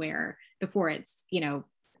time where before it's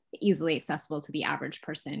easily accessible to the average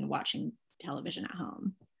person watching television at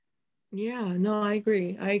home. Yeah, no, I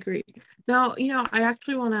agree. I agree. Now, I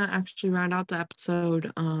actually want to actually round out the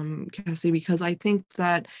episode, Cassie, because I think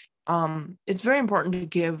that it's very important to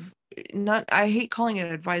give not I hate calling it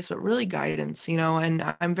advice, but really guidance,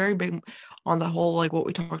 and I'm very big on the whole like what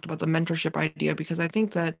we talked about, the mentorship idea, because I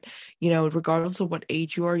think that, regardless of what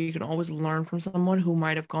age you are, you can always learn from someone who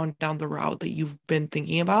might have gone down the route that you've been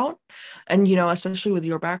thinking about. And, especially with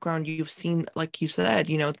your background, you've seen, like you said,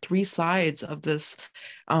 three sides of this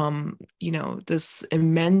this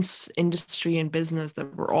immense industry and business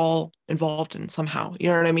that we're all involved in somehow. You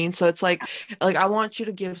know what I mean? So it's like I want you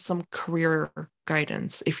to give some career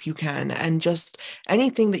guidance if you can, and just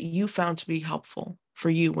anything that you found to be helpful for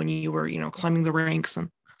you when you were, climbing the ranks and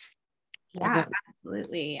all Yeah, that.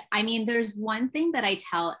 absolutely. I mean, there's one thing that I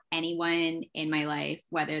tell anyone in my life,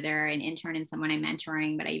 whether they're an intern and someone I'm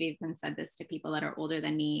mentoring, but I've even said this to people that are older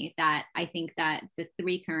than me, that I think that the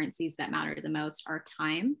three currencies that matter the most are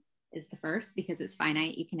time is the first, because it's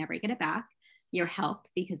finite, you can never get it back. Your health,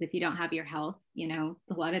 because if you don't have your health, a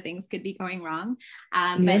lot of things could be going wrong.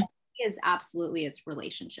 But Yeah. is absolutely its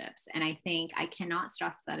relationships. And I think I cannot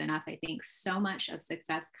stress that enough. I think so much of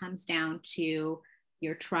success comes down to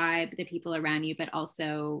your tribe, the people around you, but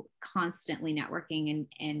also constantly networking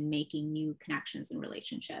and making new connections and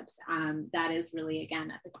relationships. That is really, again,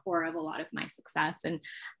 at the core of a lot of my success. And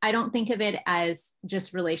I don't think of it as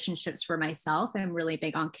just relationships for myself. I'm really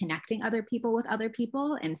big on connecting other people with other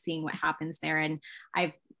people and seeing what happens there. And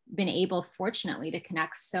I've been able, fortunately, to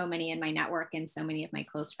connect so many in my network and so many of my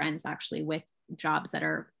close friends actually with jobs that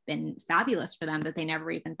are been fabulous for them that they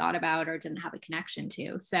never even thought about or didn't have a connection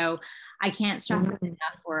to. So I can't stress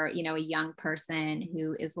enough for, a young person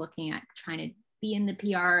who is looking at trying to be in the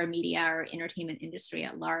PR or media or entertainment industry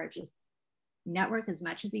at large, is network as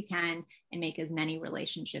much as you can and make as many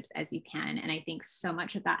relationships as you can. And I think so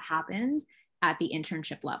much of that happens at the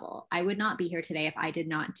internship level. I would not be here today if I did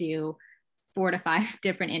not do 4 to 5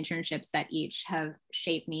 different internships that each have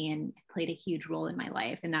shaped me and played a huge role in my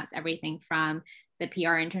life. And that's everything from the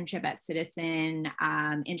PR internship at Citizen,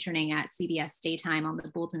 interning at CBS Daytime on The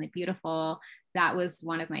Bold and the Beautiful. That was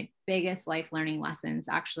one of my biggest life learning lessons,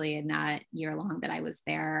 actually, in that year long that I was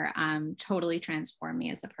there. Totally transformed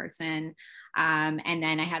me as a person. And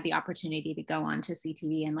then I had the opportunity to go on to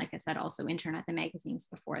CTV and, like I said, also intern at the magazines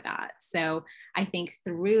before that. So I think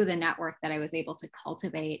through the network that I was able to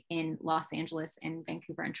cultivate in Los Angeles and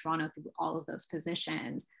Vancouver and Toronto through all of those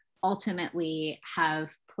positions, ultimately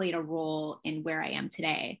have played a role in where I am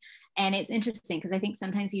today. And it's interesting because I think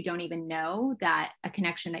sometimes you don't even know that a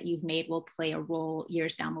connection that you've made will play a role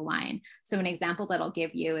years down the line. So an example that I'll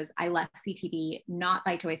give you is I left CTV not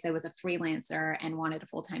by choice. I was a freelancer and wanted a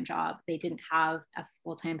full-time job. They didn't have a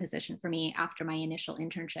full-time position for me after my initial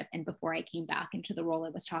internship and before I came back into the role I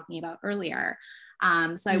was talking about earlier.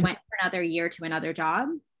 So I went for another year to another job.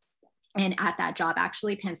 And at that job,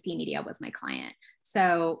 actually, Penske Media was my client.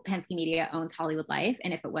 So Penske Media owns Hollywood Life.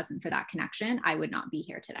 And if it wasn't for that connection, I would not be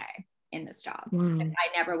here today in this job.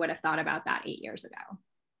 I never would have thought about that 8 years ago.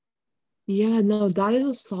 Yeah, no, that is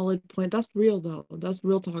a solid point. That's real though. That's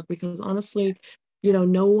real talk because honestly, you know,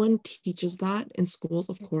 no one teaches that in schools,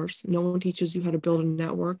 of course. No one teaches you how to build a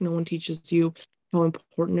network. No one teaches you how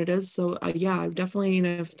important it is. So yeah, definitely, you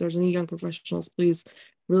know, if there's any young professionals, please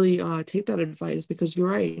really take that advice because you're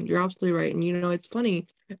right. You're absolutely right. And you know, it's funny,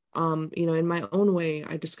 you know, in my own way,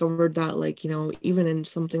 I discovered that like, you know, even in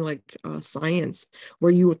something like science,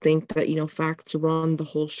 where you would think that, you know, facts run the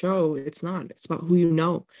whole show, it's not. It's about who you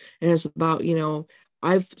know. And it's about, you know,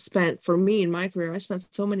 I've spent, for me in my career, I spent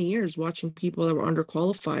so many years watching people that were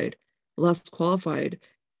underqualified, less qualified,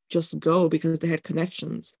 just go because they had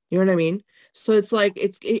connections. You know what I mean? So it's like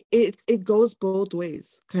it goes both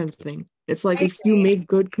ways kind of thing. It's like if you make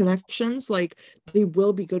good connections, like they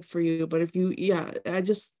will be good for you. But if you, yeah,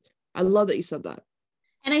 I love that you said that.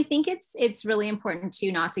 And I think it's really important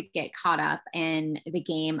too not to get caught up in the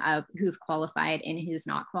game of who's qualified and who's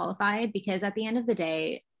not qualified, because at the end of the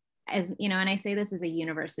day, as you know, and I say this as a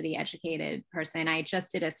university educated person, I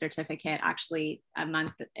just did a certificate actually a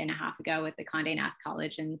month and a half ago with the Condé Nast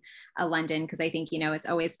College in London, because I think, you know, it's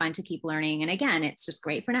always fun to keep learning. And again, it's just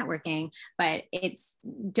great for networking, but it's,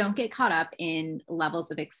 don't get caught up in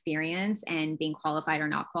levels of experience and being qualified or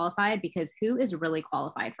not qualified, because who is really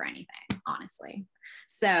qualified for anything, honestly?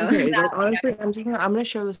 So okay, like honestly, I'm gonna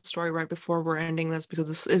share this story right before we're ending this because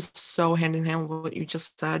this is so hand in hand with what you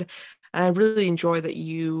just said. And I really enjoy that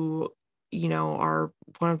you know, are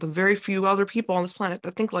one of the very few other people on this planet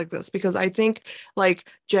that think like this because I think like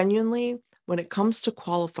genuinely when it comes to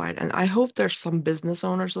qualified, and I hope there's some business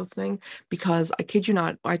owners listening because I kid you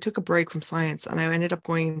not, I took a break from science and I ended up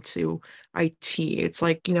going into IT. It's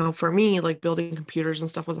like, you know, for me, like building computers and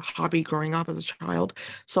stuff was a hobby growing up as a child.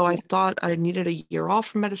 So I thought I needed a year off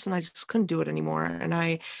from medicine. I just couldn't do it anymore. And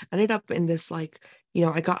I ended up in this like, you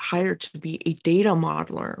know, I got hired to be a data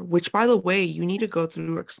modeler, which by the way, you need to go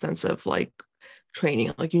through extensive like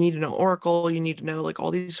training. Like you need to know Oracle, you need to know like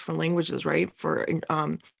all these different languages, right? For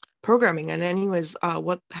programming. And anyways,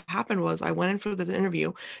 what happened was I went in for the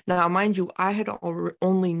interview. Now, mind you, I had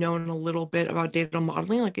only known a little bit about data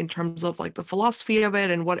modeling, like in terms of like the philosophy of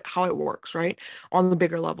it and what how it works, right? On the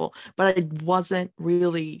bigger level, but I wasn't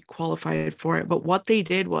really qualified for it. But what they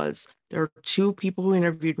did was there were two people who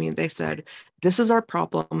interviewed me and they said, this is our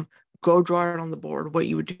problem. Go draw it on the board, what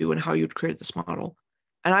you would do and how you would create this model.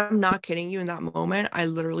 And I'm not kidding you, in that moment, I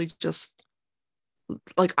literally just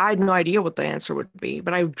like I had no idea what the answer would be,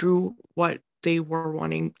 but I drew what they were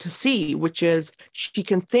wanting to see, which is she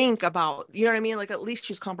can think about, you know what I mean? Like at least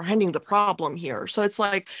she's comprehending the problem here. So it's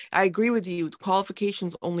like I agree with you,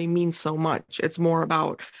 qualifications only mean so much. It's more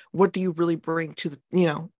about what do you really bring to the, you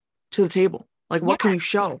know, to the table? Like yeah, what can you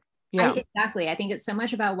show? Yeah. exactly. I think it's so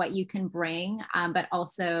much about what you can bring, but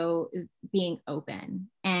also being open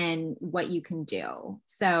and what you can do.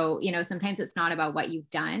 So, you know, sometimes it's not about what you've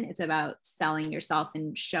done, it's about selling yourself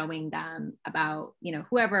and showing them about, you know,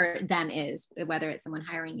 whoever them is, whether it's someone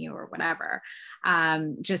hiring you or whatever.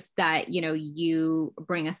 Just that, you know, you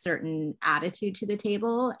bring a certain attitude to the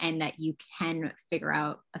table and that you can figure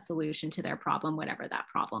out a solution to their problem, whatever that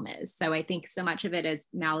problem is. So I think so much of it is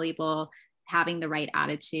malleable, having the right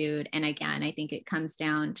attitude. And again, I think it comes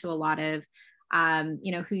down to a lot of,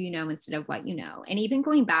 you know, who you know instead of what you know. And even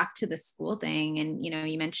going back to the school thing, and, you know,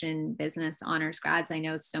 you mentioned business honors grads. I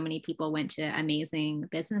know so many people went to amazing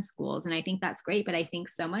business schools, and I think that's great. But I think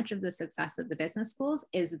so much of the success of the business schools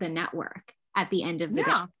is the network at the end of the day.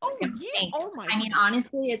 Yeah. Oh, yeah. Oh my I mean, gosh.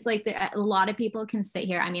 honestly, it's like a lot of people can sit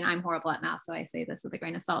here. I mean, I'm horrible at math, so I say this with a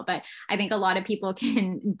grain of salt, but I think a lot of people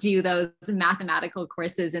can do those mathematical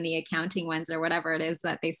courses and the accounting ones or whatever it is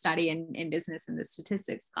that they study in business and the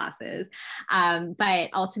statistics classes. But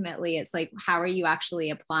ultimately, it's like, how are you actually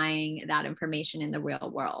applying that information in the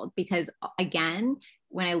real world? Because again,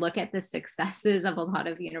 when I look at the successes of a lot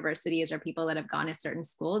of universities or people that have gone to certain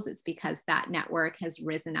schools, it's because that network has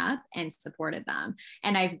risen up and supported them.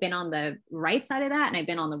 And I've been on the right side of that and I've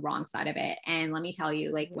been on the wrong side of it. And let me tell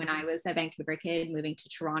you, like when I was a Vancouver kid moving to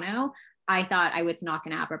Toronto, I thought I was not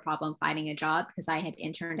going to have a problem finding a job because I had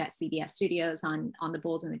interned at CBS Studios on The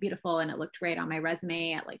Bold and the Beautiful, and it looked great on my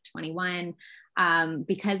resume at like 21.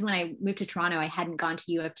 Because when I moved to Toronto, I hadn't gone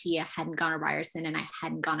to U of T, I hadn't gone to Ryerson, and I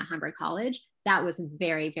hadn't gone to Humber College. That was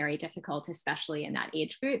very, very difficult, especially in that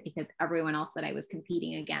age group, because everyone else that I was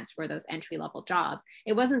competing against were those entry level jobs.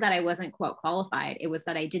 It wasn't that I wasn't quote qualified. It was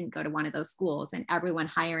that I didn't go to one of those schools, and everyone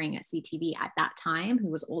hiring at CTV at that time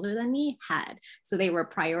who was older than me had. So they were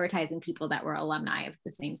prioritizing people that were alumni of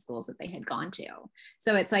the same schools that they had gone to.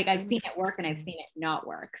 So it's like, I've seen it work and I've seen it not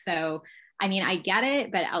work. So I mean, I get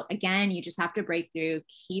it, but again, you just have to break through,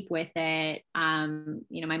 keep with it. My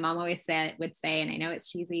mom always would say, and I know it's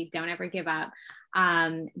cheesy, don't ever give up.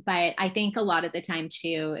 But I think a lot of the time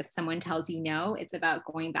too, if someone tells you no, it's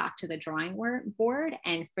about going back to the drawing board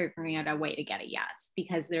and figuring out a way to get a yes,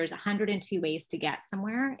 because there's 102 ways to get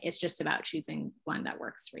somewhere. It's just about choosing one that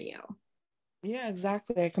works for you. Yeah,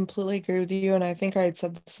 exactly. I completely agree with you. And I think I had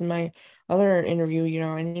said this in my other interview,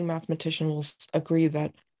 any mathematician will agree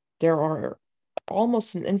that there are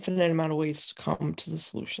almost an infinite amount of ways to come to the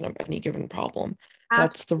solution of any given problem.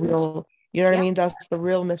 That's the Absolutely. real, you know what I Yep. mean? That's the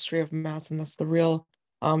real mystery of math, and that's the real,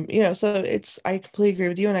 so I completely agree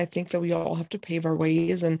with you. And I think that we all have to pave our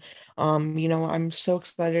ways. And, I'm so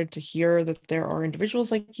excited to hear that there are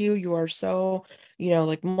individuals like you. You are so,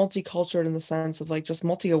 like multicultural in the sense of like just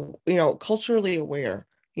culturally aware.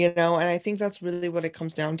 And I think that's really what it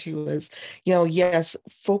comes down to is, yes,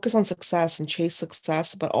 focus on success and chase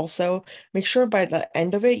success, but also make sure by the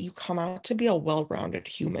end of it, you come out to be a well-rounded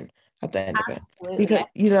human at the end of it. Absolutely. Because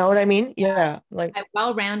you know what I mean? Yeah. Like,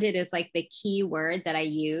 Well-rounded is like the key word that I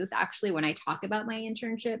use actually when I talk about my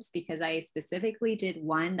internships, because I specifically did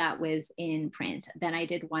one that was in print, then I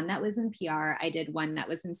did one that was in PR, I did one that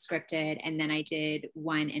was in scripted, and then I did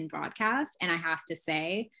one in broadcast. And I have to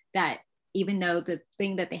say that even though the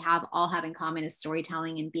thing that they all have in common is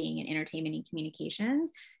storytelling and being in entertainment and communications,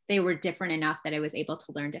 they were different enough that I was able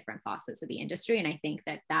to learn different facets of the industry. And I think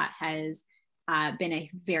that has been a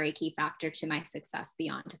very key factor to my success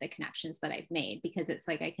beyond the connections that I've made, because it's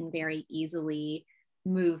like I can very easily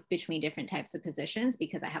move between different types of positions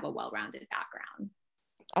because I have a well-rounded background.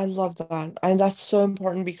 I love that. And that's so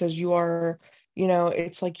important because you are,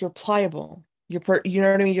 it's like you're pliable. You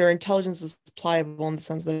know what I mean? Your intelligence is pliable in the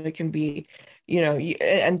sense that it can be,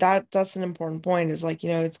 and that's an important point is like,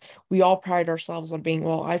 we all pride ourselves on being,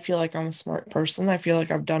 well, I feel like I'm a smart person. I feel like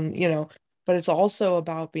I've done, but it's also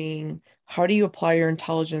about being, how do you apply your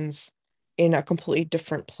intelligence in a completely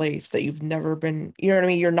different place that you've never been, you know what I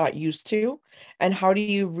mean? You're not used to. And how do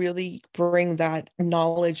you really bring that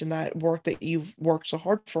knowledge and that work that you've worked so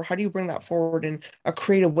hard for? How do you bring that forward in a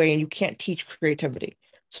creative way? And you can't teach creativity.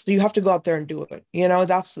 So you have to go out there and do it.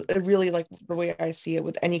 That's really like the way I see it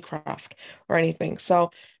with any craft or anything. So,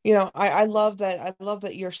 I love that. I love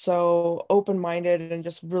that you're so open-minded and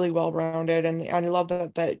just really well-rounded. And I love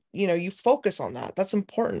that, you focus on that. That's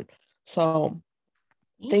important. So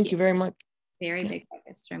Thank thank you. you very much. Very Yeah. big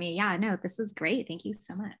focus for me. Yeah, no, this was great. Thank you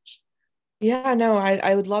so much. Yeah, no,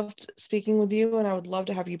 I would love speaking with you, and I would love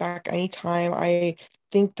to have you back anytime. I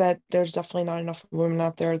think that there's definitely not enough women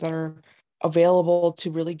out there that are available to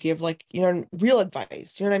really give like, real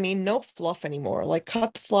advice. You know what I mean? No fluff anymore. Like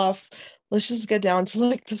cut the fluff. Let's just get down to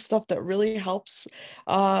like the stuff that really helps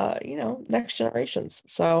next generations.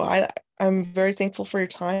 So I'm very thankful for your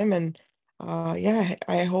time, and yeah,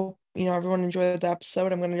 I hope everyone enjoyed the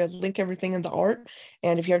episode. I'm going to link everything in the art.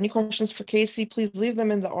 And if you have any questions for Casey, please leave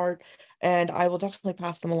them in the art and I will definitely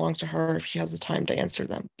pass them along to her if she has the time to answer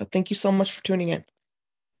them. But thank you so much for tuning in.